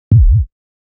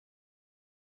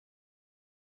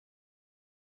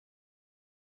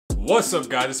What's up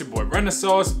guys, it's your boy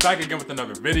Renaissauce, back again with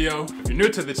another video. If you're new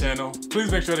to the channel,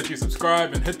 please make sure that you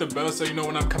subscribe and hit the bell so you know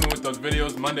when I'm coming with those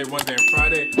videos Monday, Wednesday, and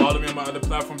Friday. Follow me on my other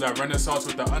platforms at Renaissauce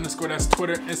with the underscore, that's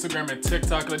Twitter, Instagram, and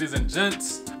TikTok, ladies and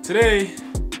gents. Today,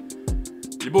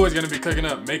 your boy's gonna be cooking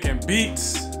up, making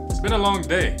beats. It's been a long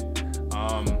day.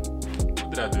 What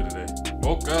did I do today?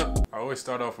 Woke up. I always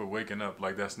start off with waking up,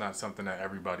 like that's not something that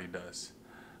everybody does.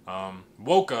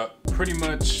 Woke up, pretty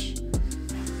much.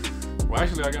 Well,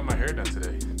 actually, I got my hair done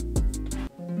today.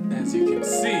 As you can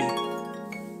see,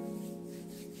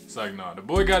 it's like, nah, the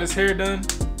boy got his hair done,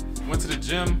 went to the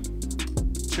gym,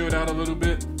 chilled out a little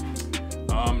bit.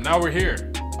 Now we're here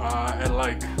at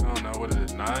like, I don't know, what is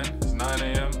it, 9? It's 9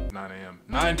 a.m.?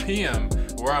 9 p.m.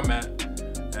 where I'm at.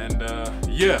 And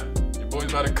yeah, your boy's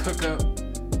about to cook up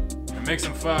and make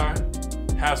some fire,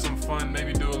 have some fun,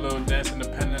 maybe do a little dancing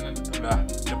depending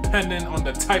on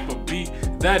the type of beat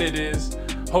that it is.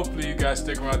 Hopefully you guys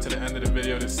stick around to the end of the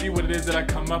video to see what it is that I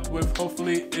come up with.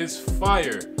 Hopefully it's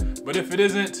fire. But if it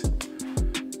isn't,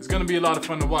 it's gonna be a lot of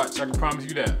fun to watch. I can promise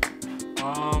you that.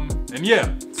 And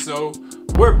yeah, so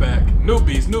we're back. New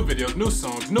beats, new videos, new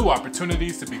songs, new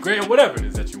opportunities to be great at whatever it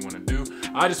is that you wanna do.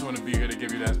 I just wanna be here to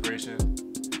give you the inspiration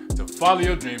to follow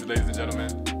your dreams, ladies and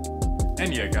gentlemen.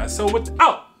 And yeah, guys, so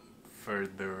without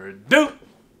further ado,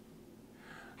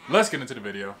 let's get into the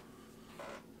video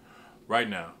right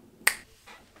now.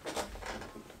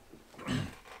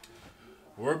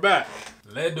 We're back.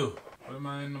 Let's do. What am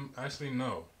I in? Actually,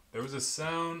 no. There was a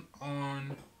sound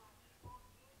on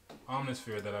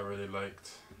Omnisphere that I really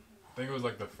liked. I think it was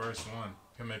like the first one.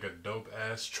 You can make a dope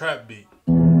ass trap beat.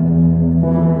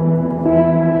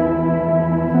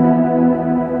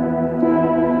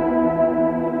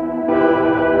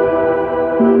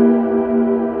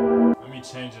 Let me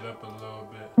change it up a little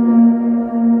bit.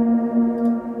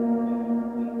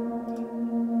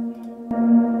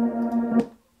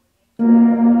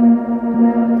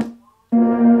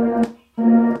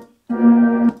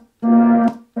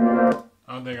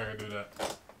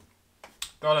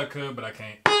 Thought I could, but I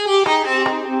can't.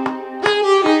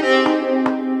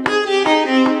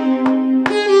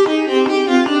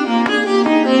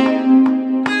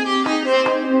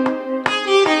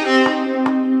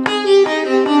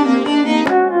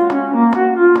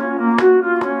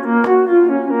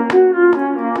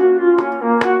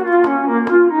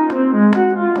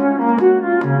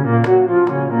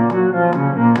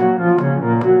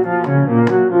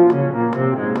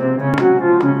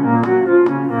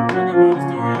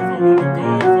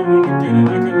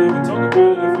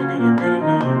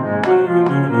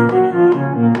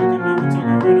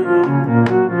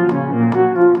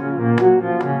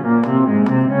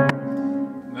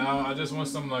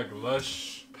 Some like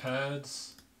lush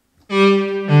pads.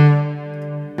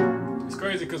 It's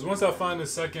crazy because once I find the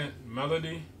second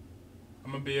melody,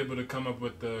 I'm gonna be able to come up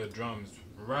with the drums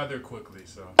rather quickly.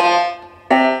 So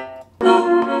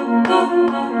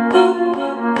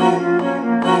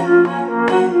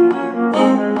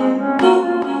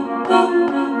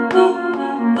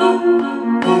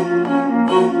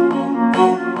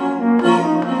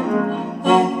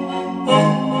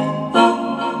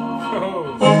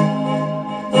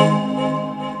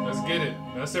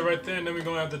that's it right there, and then we're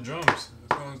gonna have the drums. It's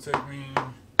gonna take me.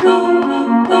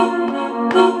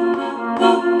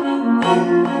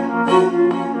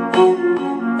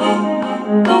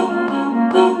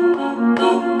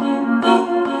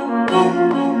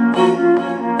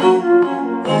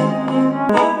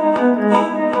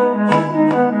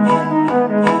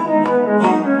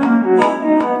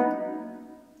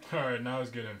 Alright, now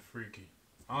it's getting freaky.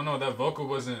 I don't know, that vocal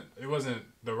wasn't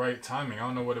the right timing. I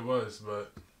don't know what it was,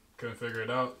 but couldn't figure it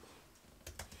out.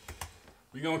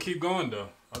 We gonna keep going though.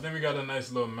 I think we got a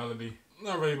nice little melody.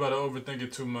 Not really about to overthink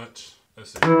it too much.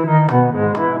 Let's see.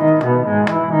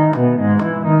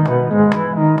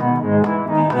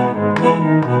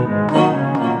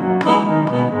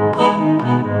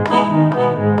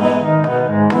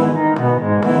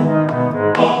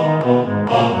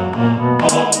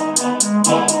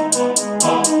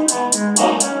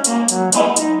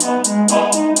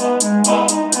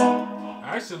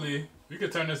 Actually, we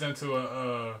could turn this into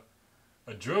a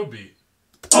drill beat.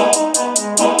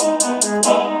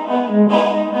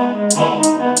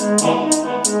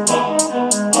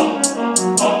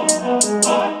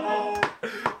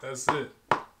 That's it.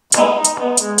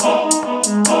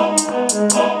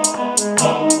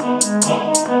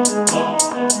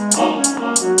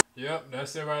 Yep,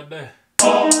 that's it right there.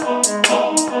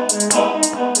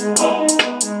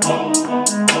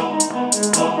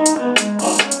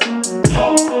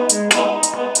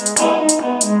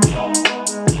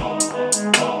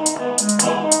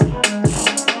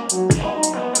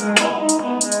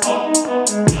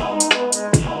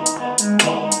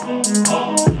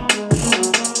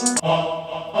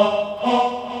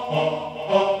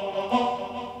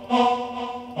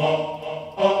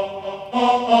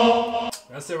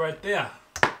 Yeah.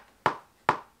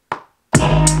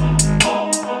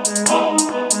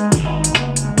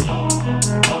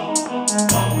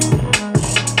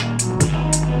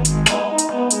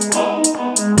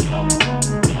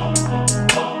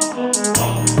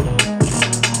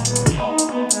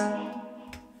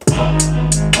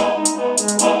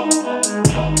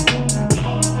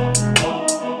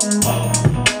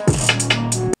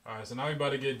 Alright, so now we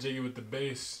about to get jiggy with the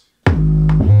bass.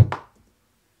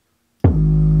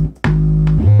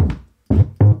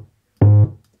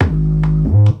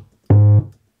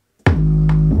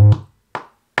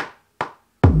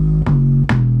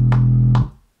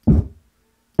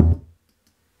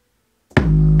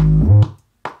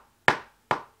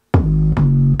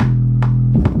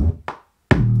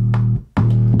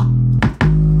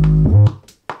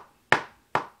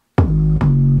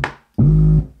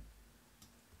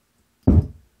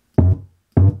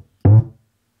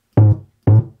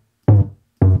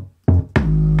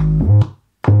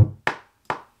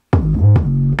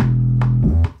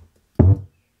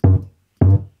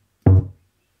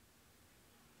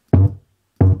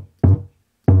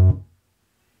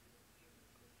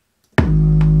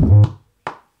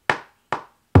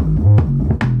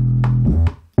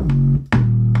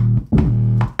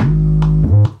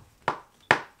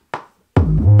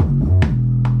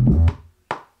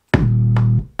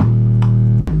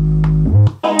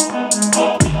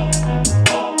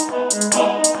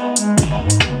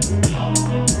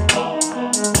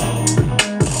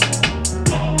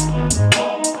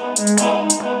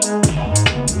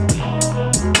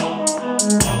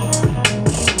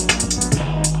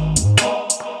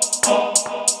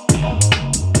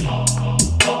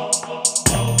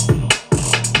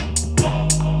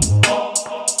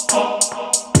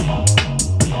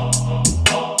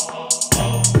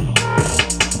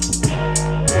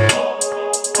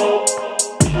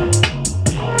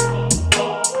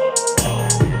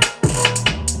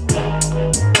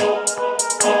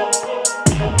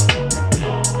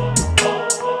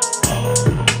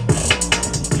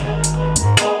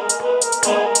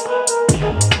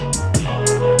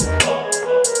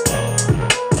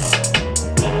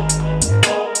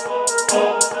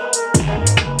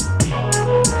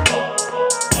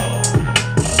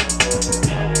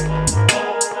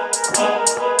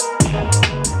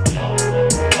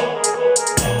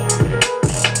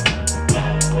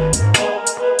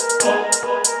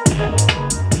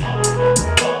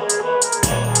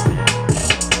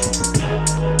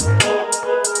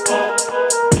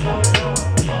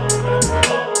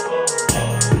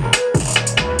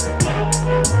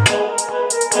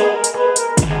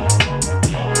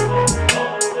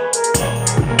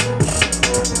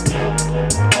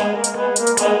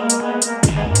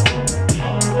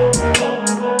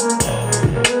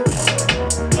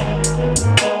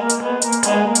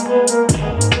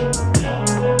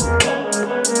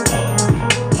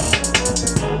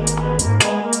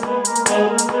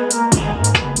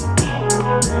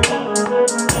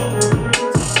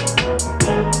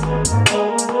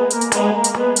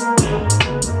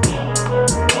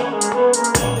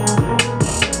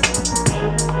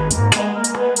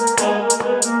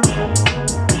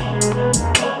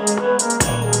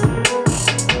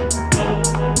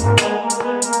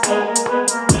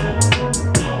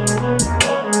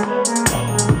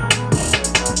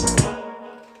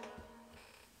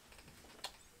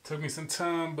 Took me some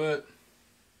time, but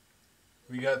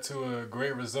we got to a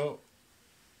great result.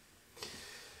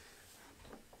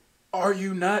 Are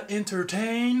you not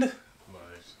entertained?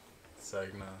 It's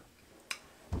like, nah.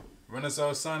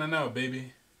 Renaissauce signing out,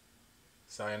 baby.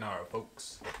 Sayonara,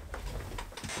 folks.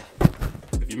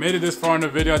 If you made it this far in the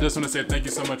video, I just want to say thank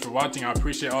you so much for watching. I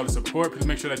appreciate all the support. Please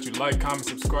make sure that you like, comment,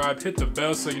 subscribe, hit the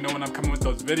bell so you know when I'm coming with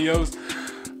those videos.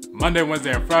 Monday,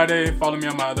 Wednesday, and Friday. Follow me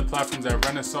on my other platforms at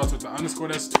Renaissauce with the underscore.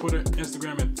 That's Twitter,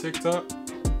 Instagram, and TikTok.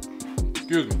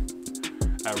 Excuse me.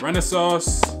 At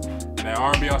Renaissauce and at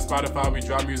R&B on Spotify. We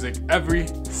drop music every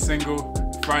single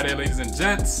Friday, ladies and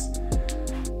gents.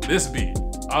 This beat,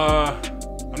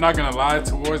 I'm not gonna lie,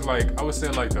 towards I would say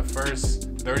the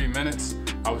first 30 minutes,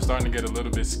 I was starting to get a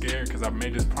little bit scared because I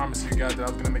made this promise to you guys that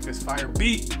I was gonna make this fire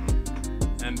beat.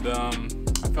 And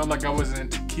I felt like I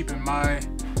wasn't keeping my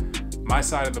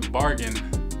side of the bargain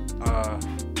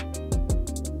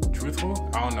truthful.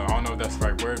 I don't know if that's the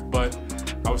right word, but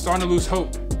I was starting to lose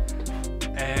hope.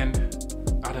 And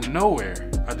out of nowhere,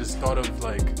 I just thought of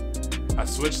I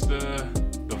switched the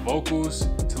vocals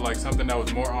to something that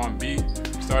was more on beat.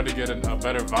 Started to get a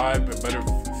better vibe, a better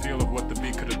feel of what the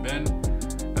beat could have been.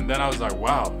 And then I was like,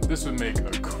 wow, this would make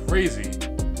a crazy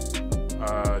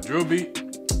drill beat.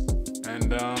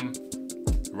 And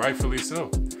rightfully so.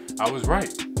 I was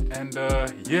right. And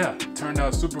yeah, turned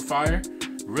out super fire.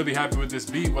 Really happy with this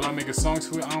beat. Will I make a song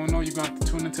to it? I don't know. You're gonna have to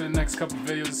tune into the next couple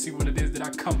videos to see what it is that I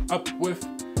come up with.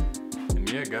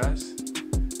 And yeah, guys.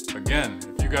 Again,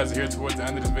 if you guys are here towards the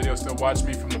end of this video, still watch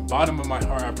me, from the bottom of my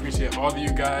heart, I appreciate all of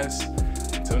you guys.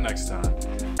 Until next time.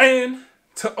 And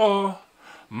to all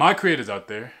my creators out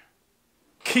there,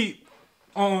 keep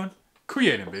on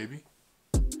creating, baby.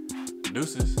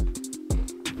 Deuces.